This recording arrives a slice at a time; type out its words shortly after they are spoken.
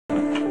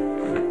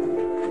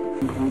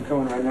I'm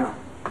coming right now.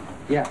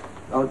 Yeah,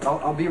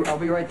 I'll be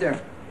right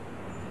there.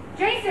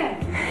 Jason!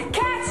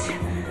 Catch!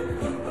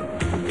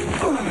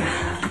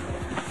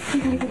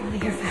 We gotta get out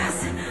of here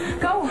fast.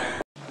 Go!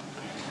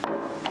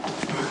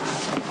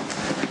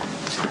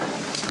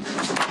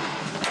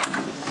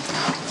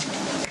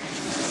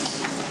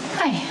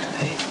 Hi.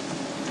 Hey.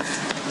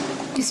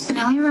 Is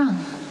Spinelli wrong?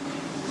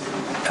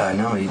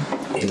 No,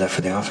 he left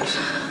for the office.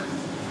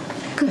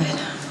 Good.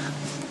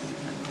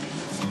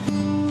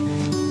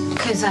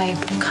 Because I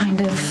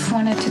kind of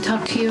wanted to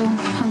talk to you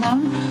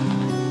alone.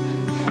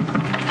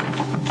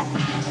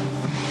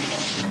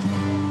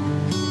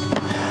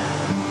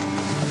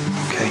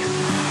 Okay.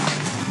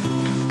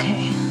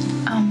 Okay.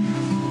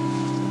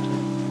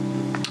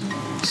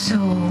 So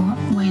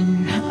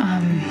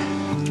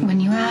when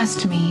you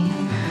asked me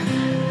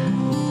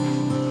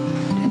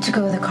to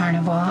go to the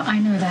carnival, I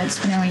know that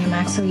Spinelli and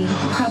Maxley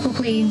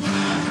probably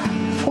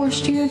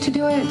forced you to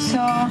do it, so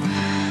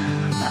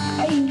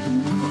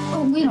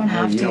we don't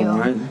have to. You don't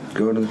want to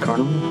go to the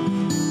carnival?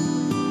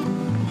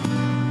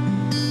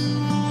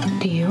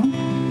 Do you?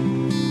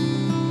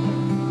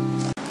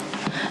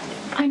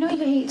 I know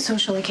you hate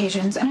social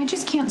occasions, and I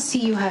just can't see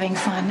you having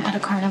fun at a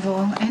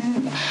carnival.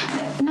 And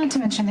not to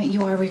mention that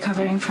you are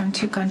recovering from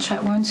 2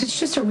 gunshot wounds. It's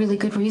just a really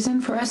good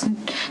reason for us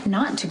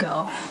not to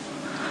go.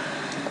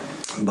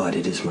 But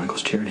it is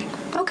Michael's charity.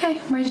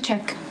 Okay, write a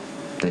check.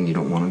 Then you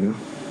don't want to go?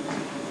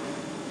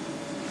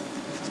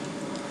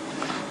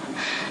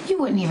 You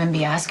wouldn't even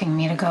be asking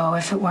me to go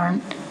if it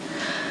weren't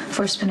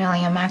for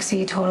Spinelli and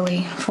Maxie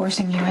totally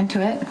forcing you into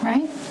it,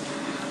 right?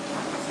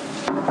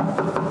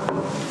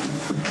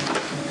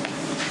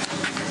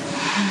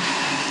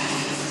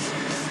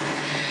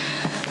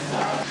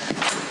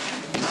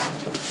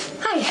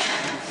 Hi.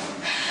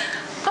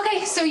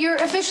 Okay, so you're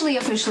officially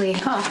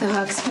off the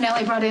hook.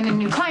 Spinelli brought in a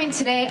new client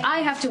today. I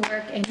have to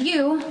work, and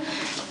you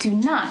do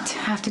not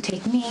have to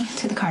take me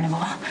to the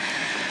carnival.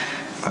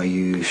 Are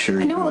you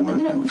sure? No.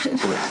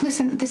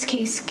 Listen, this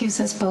case gives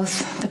us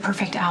both the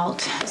perfect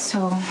out,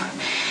 so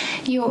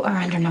you are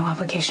under no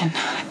obligation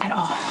at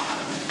all.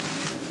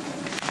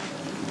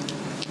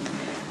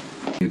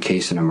 Your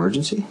case an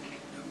emergency?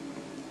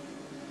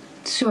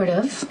 Sort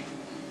of.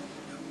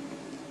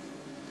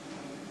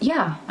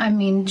 Yeah, I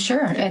mean,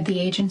 sure, the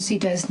agency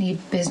does need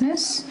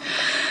business.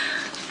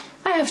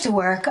 I have to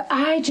work.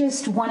 I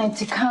just wanted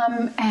to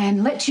come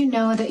and let you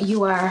know that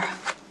you are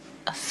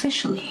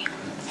officially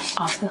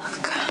off the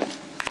hook.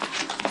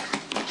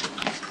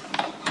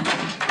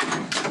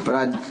 But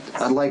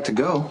I'd like to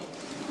go.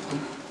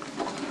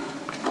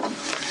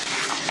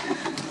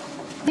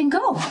 Then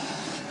go.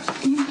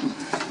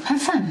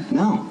 Have fun.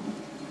 No,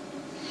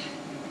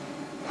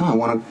 I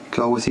want to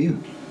go with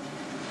you.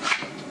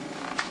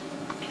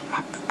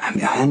 I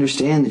mean, I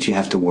understand that you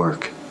have to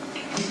work.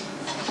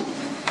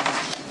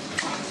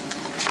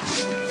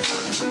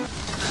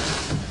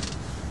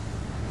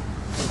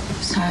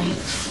 Sorry.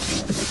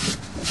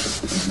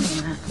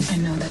 I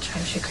know that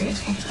drives you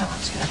crazy. I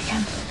won't do that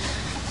again.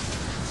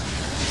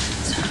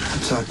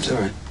 I'm sorry. It's all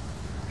right.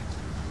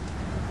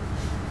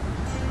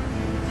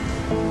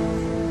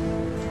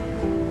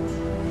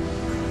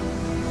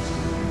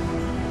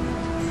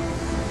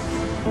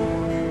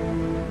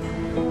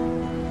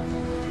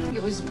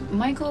 It was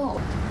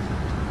Michael.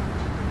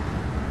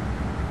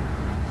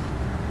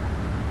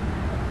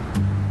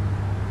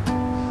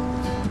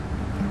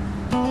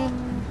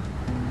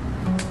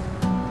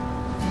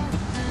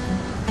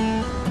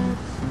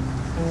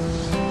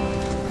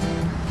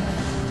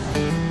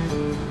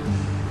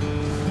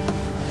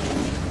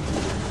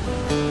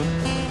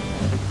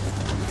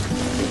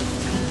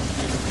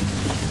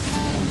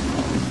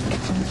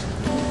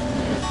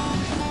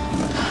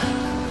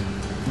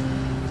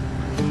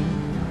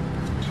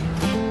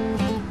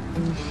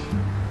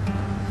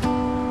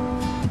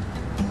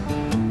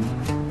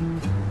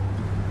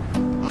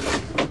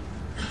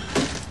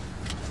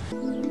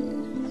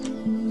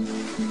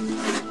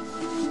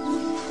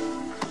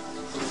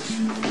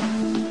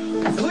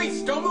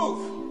 Police, don't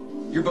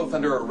move! You're both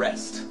under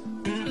arrest.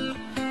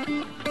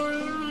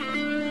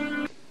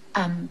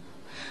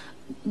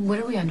 What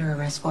are we under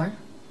arrest for?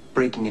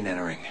 Breaking and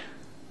entering.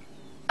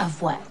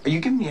 Of what? Are you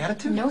giving me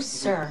attitude? No,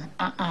 sir.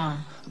 A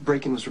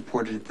break-in was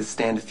reported at the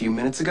stand a few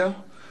minutes ago.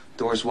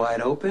 Doors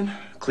wide open,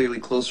 clearly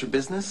closed for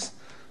business.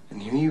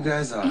 And here you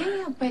guys are.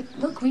 Yeah, but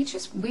look, we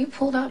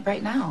pulled up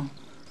right now.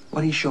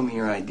 Why don't you show me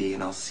your ID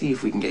and I'll see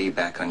if we can get you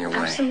back on your way.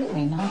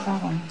 Absolutely, not a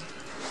problem.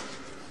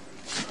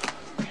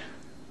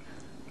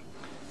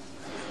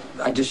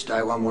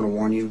 I want to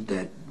warn you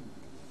that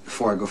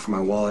before I go for my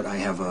wallet, I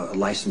have a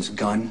licensed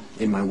gun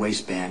in my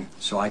waistband,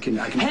 so I can...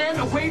 Hand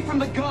away from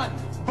the gun!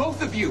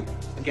 Both of you!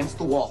 Against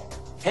the wall.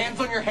 Hands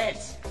on your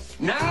heads!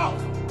 Now!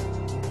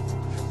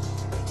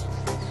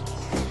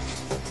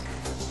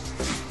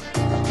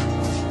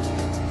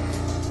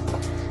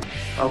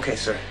 Okay,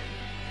 sir.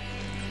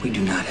 We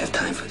do not have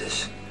time for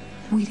this.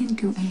 We didn't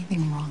do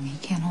anything wrong. He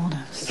can't hold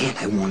us. And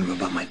I warned him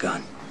about my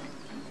gun.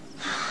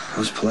 That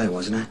was polite,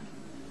 wasn't it?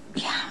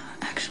 Yeah,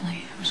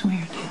 actually, it was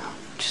weird. Yeah,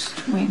 just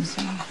Wait and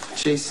see.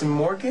 Jason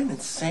Morgan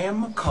and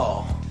Sam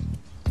McCall.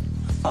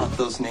 Thought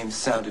those names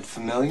sounded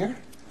familiar.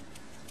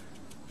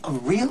 A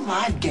real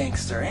live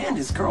gangster and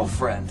his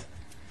girlfriend.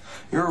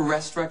 Your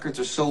arrest records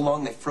are so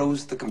long they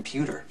froze the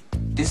computer.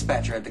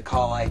 Dispatcher had to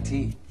call IT.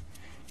 In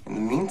the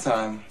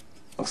meantime,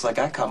 looks like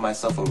I caught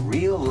myself a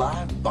real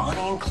live Bonnie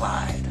and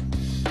Clyde.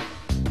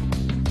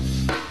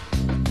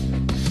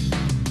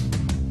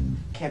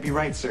 Can't be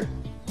right, sir.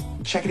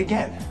 Check it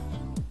again.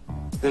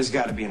 There's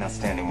got to be an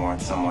outstanding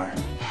warrant somewhere.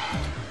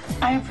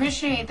 I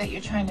appreciate that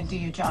you're trying to do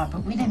your job,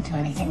 but we didn't do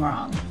anything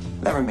wrong.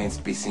 That remains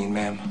to be seen,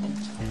 ma'am.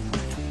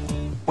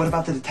 What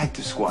about the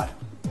detective squad?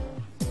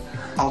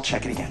 I'll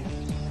check it again.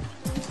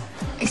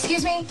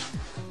 Excuse me?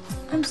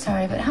 I'm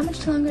sorry, but how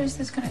much longer is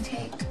this gonna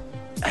take?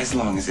 As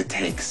long as it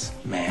takes,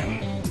 ma'am.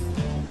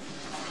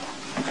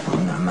 Well,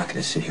 no, I'm not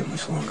going to sit here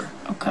much longer.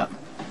 Okay.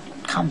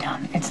 Calm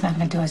down. It's not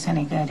gonna do us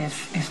any good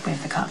if we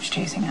have the cops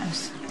chasing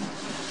us.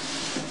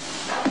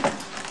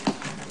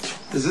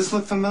 Does this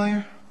look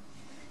familiar?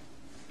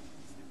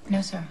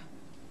 No, sir.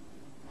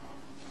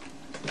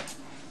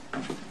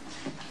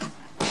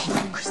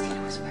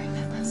 Christina was wearing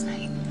that last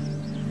night.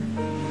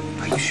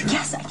 Are you sure?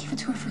 Yes, I gave it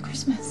to her for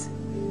Christmas.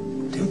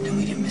 Then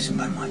we didn't miss him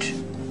by much.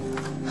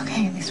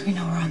 Okay, at least we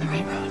know we're on the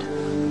right road.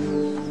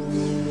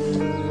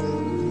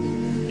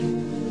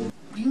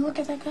 Will you look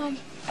at that guy?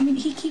 I mean,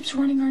 he keeps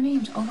running our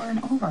names over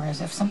and over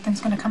as if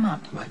something's gonna come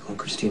up. Michael and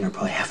Christina are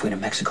probably halfway to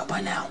Mexico by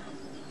now.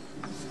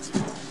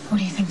 What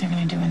do you think they're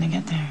gonna do when they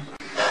get there?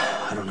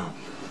 I don't know.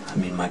 I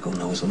mean, Michael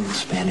knows a little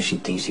Spanish. He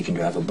thinks he can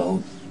drive a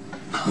boat.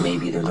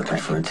 Maybe they're looking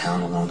for a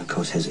town along the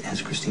coast.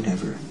 Has Christina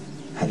ever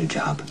had a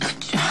job?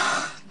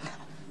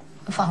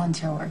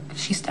 Volunteer work.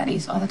 She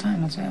studies all the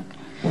time, that's it.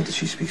 Well, does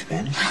she speak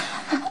Spanish?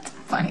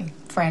 Funny.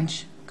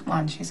 French. Come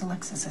on, she's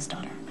Alexis's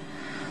daughter.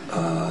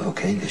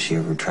 Okay. Does she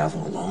ever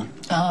travel alone?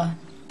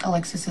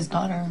 Alexis's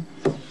daughter.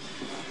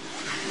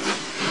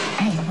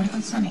 Hey, what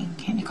about Sonny?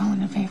 Can't you call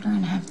in a favor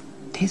and have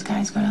these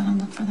guys go down and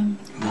look for them?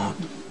 Well,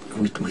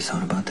 we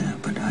thought about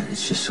that, but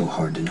it's just so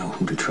hard to know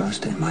who to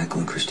trust, and Michael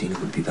and Christina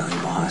would be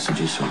valuable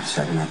hostages, so we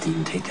decided not to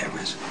even take that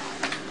risk.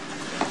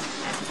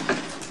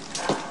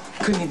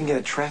 Couldn't even get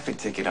a traffic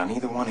ticket on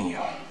either one of you.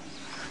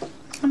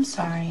 I'm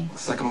sorry.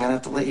 Looks like I'm gonna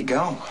have to let you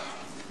go.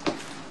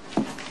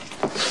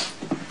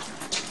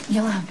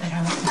 You'll have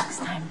better luck next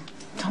time.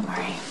 Don't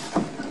worry.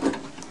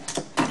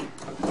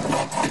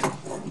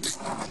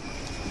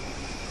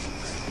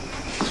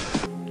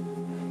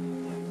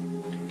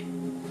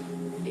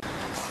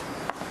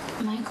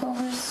 Michael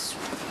was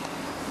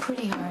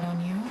pretty hard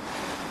on you.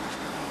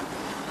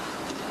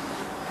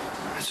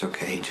 It's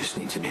okay. He just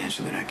needs an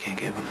answer that I can't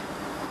give him.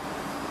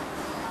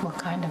 What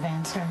kind of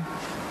answer?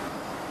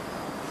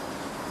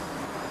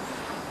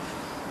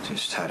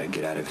 Just how to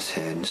get out of his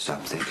head and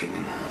stop thinking,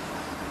 and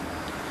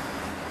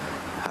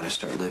how to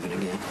start living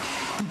again.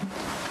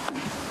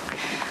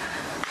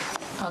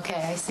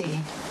 Okay, I see.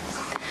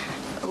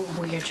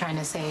 What you're trying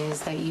to say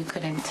is that you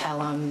couldn't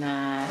tell him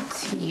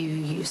that you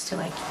used to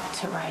like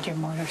to ride your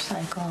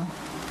motorcycle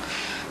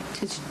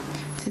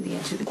to the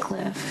edge of the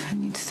cliff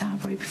and you'd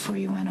stop right before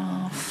you went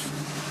off.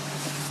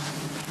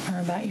 Or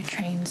about your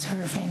train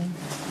surfing.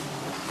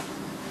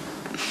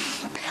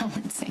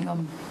 Balancing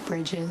on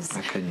bridges.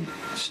 I couldn't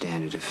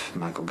stand it if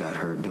Michael got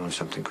hurt doing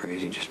something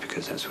crazy just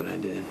because that's what I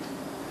did.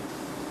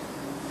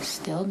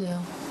 Still do.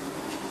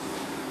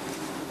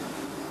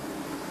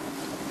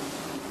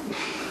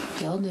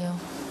 Still do.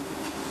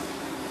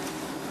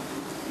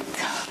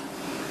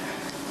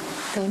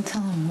 Don't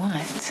tell him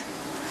what.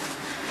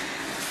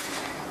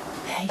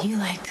 That you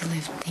like to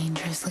live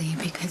dangerously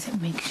because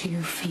it makes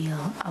you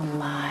feel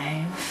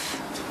alive.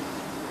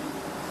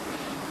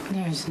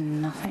 There's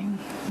nothing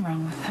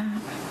wrong with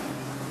that.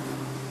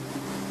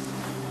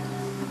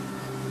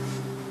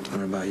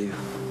 What about you?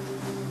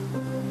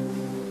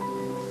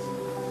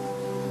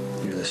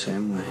 You're the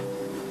same way.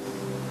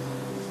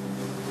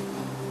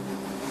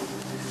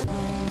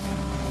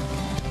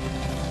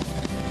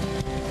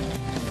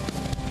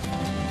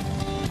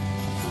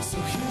 So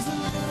here's a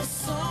little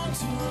song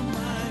to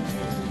remind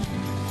you.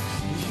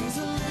 Here's a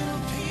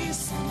little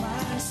piece of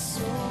my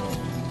soul.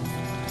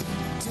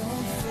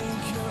 Don't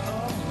think you're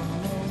all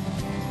alone.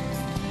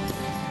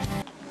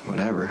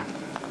 Whatever.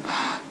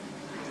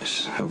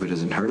 Just hope he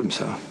doesn't hurt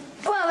himself.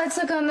 Well, let's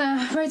look on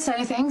the right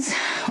side of things.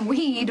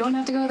 We don't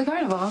have to go to the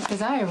carnival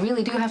because I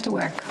really do have to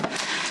work.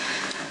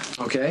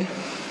 Okay.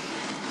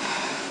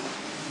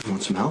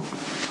 Want some help?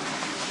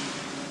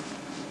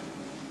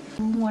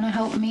 Want to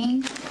help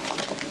me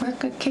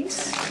work a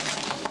case?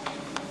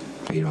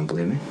 You don't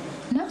believe me?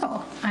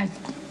 No,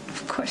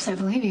 of course I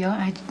believe you.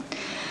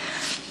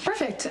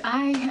 Perfect.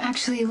 I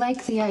actually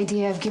like the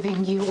idea of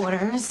giving you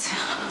orders.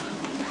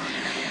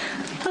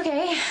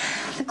 Okay,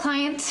 the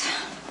client,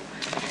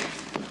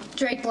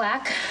 Drake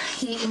Black,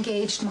 he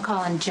engaged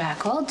McCall and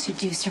Jackal to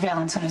do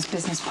surveillance on his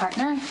business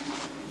partner,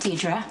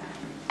 Deidre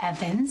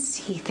Evans.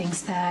 He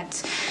thinks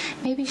that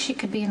maybe she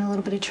could be in a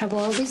little bit of trouble.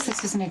 At least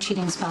this isn't a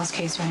cheating spouse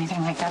case or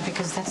anything like that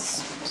because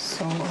that's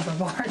so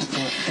overboard.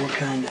 What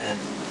kind of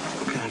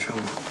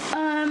trouble?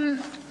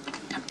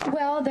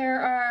 Well,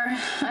 there are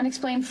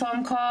unexplained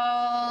phone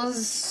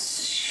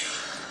calls,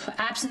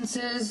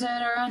 absences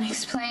that are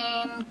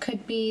unexplained.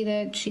 Could be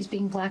that she's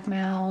being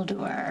blackmailed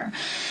or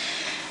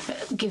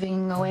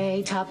giving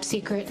away top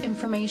secret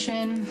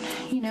information,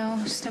 you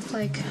know, stuff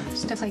like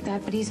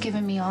that. But he's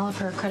given me all of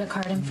her credit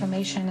card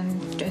information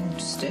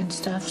and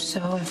stuff.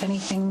 So if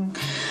anything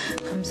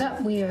comes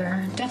up, we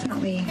are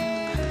definitely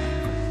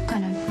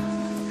gonna.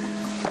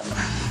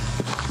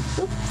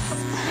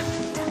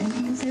 Oops,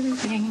 timing is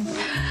everything.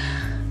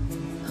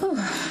 Whew.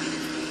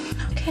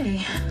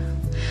 Okay.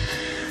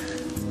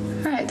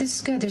 All right, this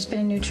is good. There's been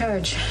a new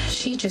charge.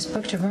 She just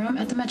booked a room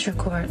at the Metro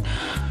Court.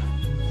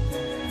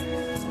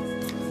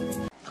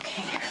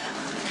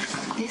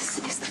 This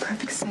is the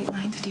perfect sight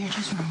line to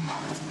Deirdre's room.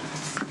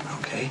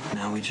 Okay,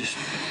 now we just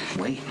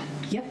wait.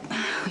 Yep,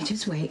 we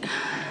just wait.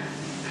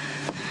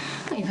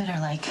 You better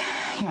like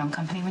your own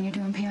company when you're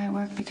doing PI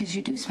work because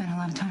you do spend a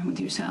lot of time with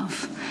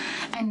yourself.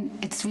 And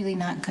it's really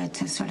not good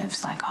to sort of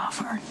slack off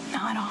or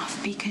nod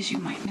off because you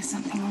might miss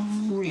something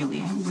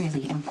really,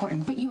 really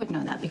important. But you would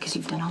know that because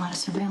you've done a lot of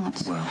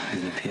surveillance. Well,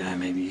 as a PI,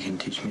 maybe you can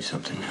teach me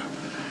something now.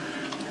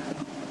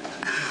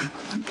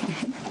 Okay.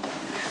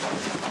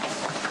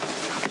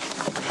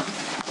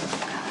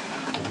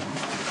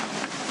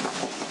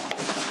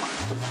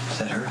 Is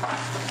that her?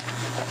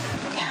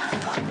 Yeah.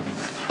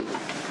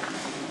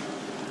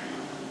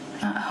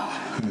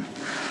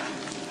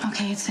 Uh-oh.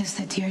 Okay, it says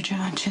that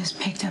Deirdre just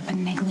picked up a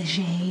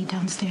negligee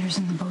downstairs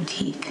in the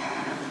boutique.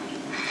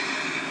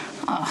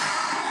 Oh,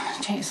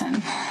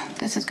 Jason,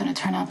 this is going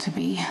to turn out to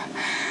be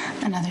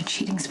another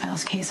cheating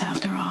spouse case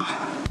after all.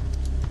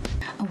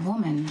 A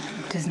woman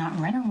does not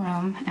rent a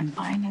room and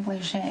buy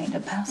negligee to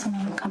pass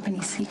along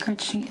company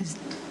secrets. She is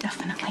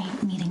definitely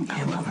needing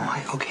a lover.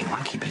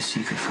 Why keep it a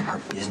secret from her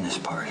business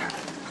partner?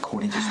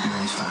 According to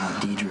Smelly's file,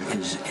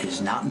 Deidre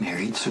is not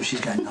married, so she's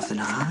got nothing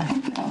to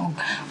hide. No,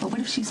 but what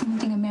if she's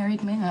meeting a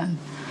married man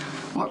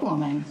or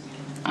woman?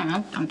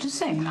 I'm just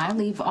saying, I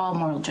leave all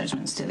moral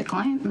judgments to the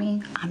client.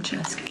 Me, I'm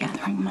just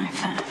gathering my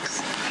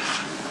facts.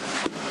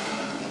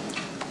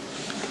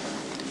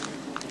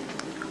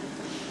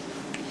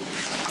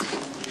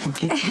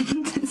 Get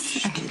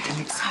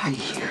them out of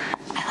here.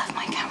 I left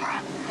my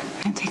camera.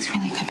 It takes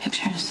really good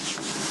pictures.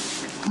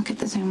 Look at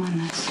the zoom on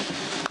this.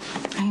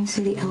 I can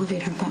see the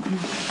elevator button.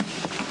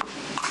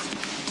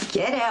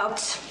 Get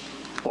out,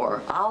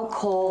 or I'll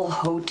call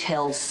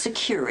hotel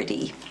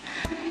security.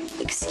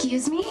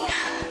 Excuse me?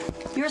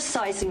 You're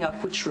sizing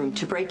up which room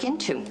to break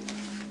into.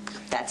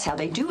 That's how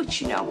they do it,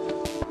 you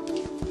know.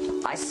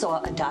 I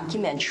saw a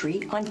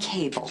documentary on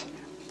cable.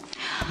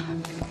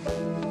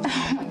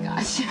 Oh my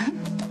gosh.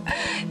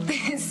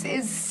 This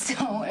is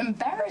so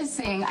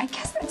embarrassing. I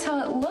guess that's how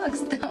it looks,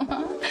 though.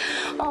 Huh?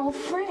 Oh,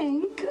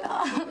 Frank.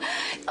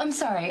 I'm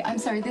sorry.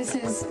 This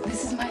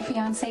is my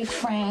fiance,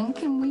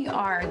 Frank, and we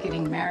are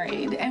getting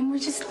married, and we're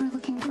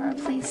looking for a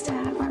place to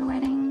have our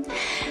wedding.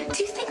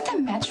 Do you think the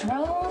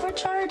Metro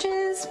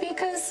overcharges?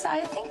 Because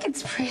I think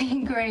it's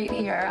pretty great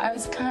here. I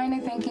was kind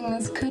of thinking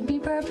this could be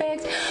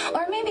perfect,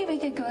 or maybe we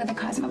could go to the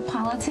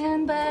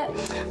Cosmopolitan, but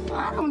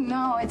I don't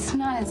know. It's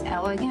not as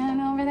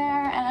elegant over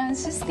there, and I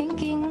was just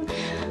thinking,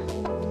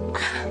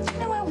 you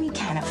know what? We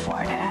can't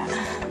afford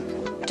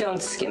it.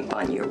 Don't skimp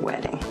on your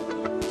wedding.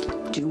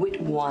 Do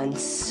it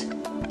once,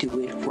 do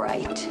it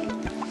right,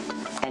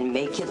 and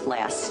make it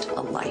last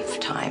a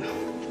lifetime.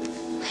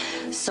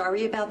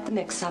 Sorry about the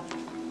mix-up,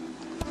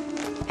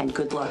 and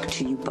good luck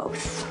to you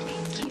both.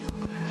 Thank you.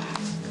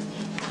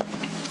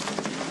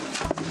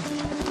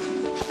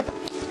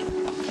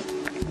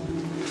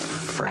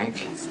 Frank?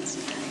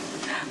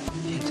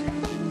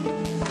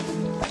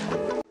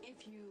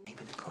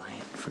 Maybe the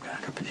client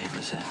forgot her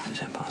pajamas. Is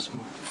that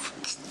possible?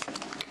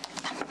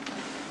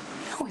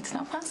 No, it's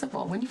not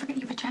possible. When you forget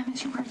your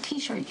pajamas, you wear a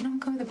t-shirt. You don't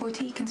go to the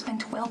boutique and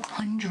spend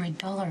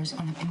 $1,200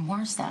 on a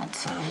peignoir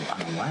set. On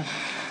a what?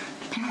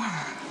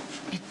 Peignoir.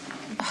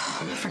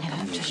 Forget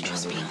it. Just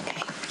trust me,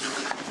 okay?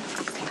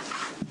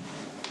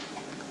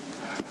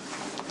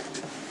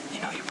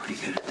 You know, you're pretty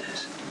good at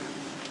this.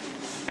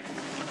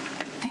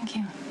 Thank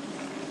you.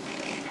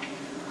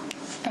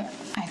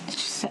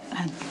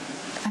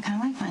 I kind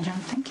of like my job.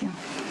 Thank you.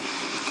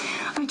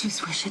 I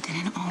just wish it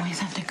didn't always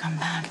have to come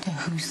back to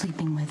who's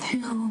sleeping with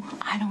who.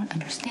 I don't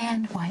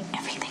understand why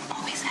everything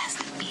always has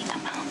to be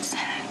about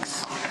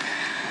sex.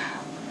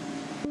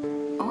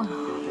 Oh.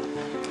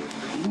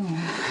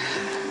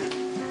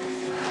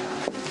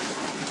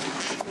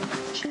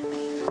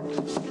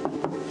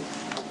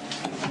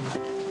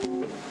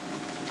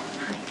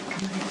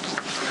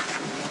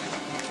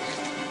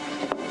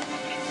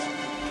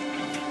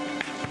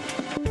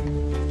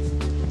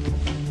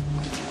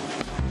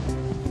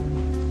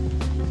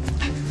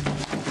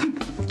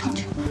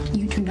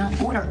 You do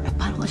not order a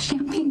bottle of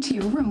champagne to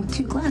your room with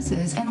 2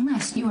 glasses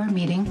unless you are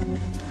meeting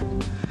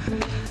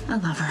a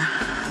lover.